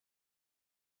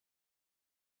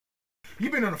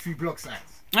You've been on a few blog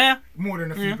sites. Yeah. More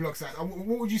than a few blog sites.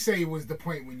 What would you say was the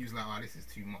point when you was like, oh, this is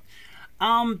too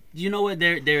much? You know what?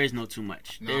 There is no too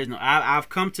much. No. There is no. I've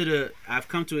come to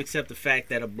accept the fact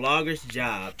that a blogger's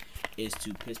job is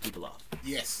to piss people off.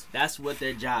 Yes. That's what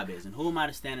their job is. And who am I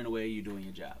to stand in the way of you doing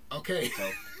your job? Okay. So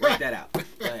work that out. Go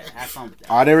ahead. Have fun with that.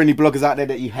 Are there any bloggers out there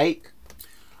that you hate?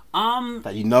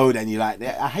 That you know, then you like,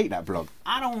 I hate that blog.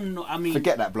 I don't know. I mean,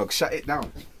 forget that blog. Shut it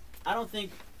down. I don't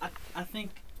think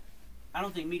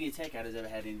Media Takeout has ever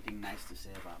had anything nice to say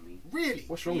about me. Really?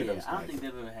 What's wrong with those guys? I don't think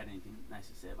they've ever had anything nice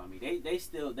to say about me. They're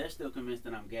still convinced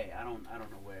that I'm gay. I don't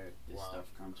know where this stuff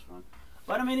comes from.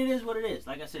 But I mean, it is what it is.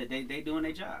 Like I said, they doing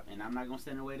their job, and I'm not gonna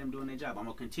stand in the way of them doing their job. I'm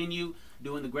gonna continue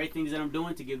doing the great things that I'm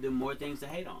doing to give them more things to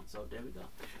hate on. So there we go.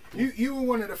 You were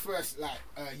one of the first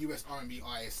US R&B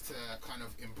artists to kind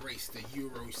of embrace the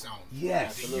Euro sound.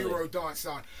 Yes, the Euro dance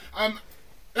sound.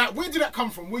 Like, where did that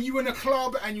come from? Were you in a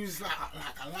club and you was like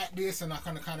I like this, and I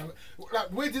kind of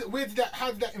like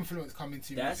how did that influence come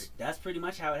into music? That's pretty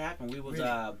much how it happened. We was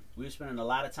Really? we were spending a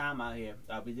lot of time out here.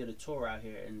 We did a tour out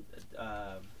here, and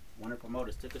one of the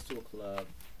promoters took us to a club.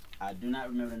 I do not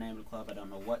remember the name of the club. I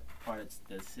don't know what part of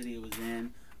the city it was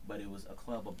in, but it was a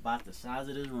club about the size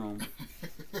of this room.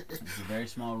 It's a very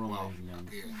small room, ladies and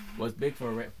gentlemen. Yeah. Well, it's big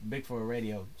for a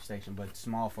radio station, but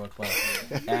small for a club.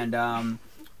 And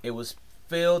it was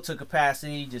filled to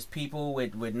capacity, just people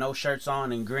with no shirts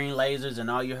on and green lasers, and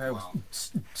all you heard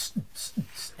was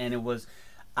and it was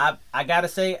I gotta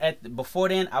say, before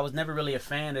then I was never really a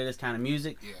fan of this kind of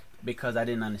music because I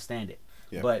didn't understand it.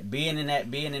 Yeah. But being in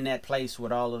that place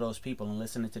with all of those people and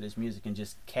listening to this music and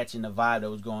just catching the vibe that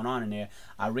was going on in there,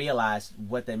 I realized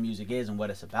what that music is and what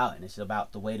it's about. And it's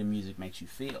about the way the music makes you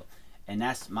feel. And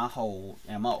that's my whole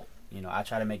MO. You know, I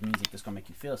try to make music that's gonna make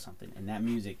you feel something. And that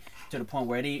music, to the point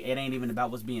where it ain't even about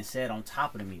what's being said on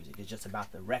top of the music. It's just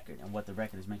about the record and what the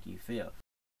record is making you feel.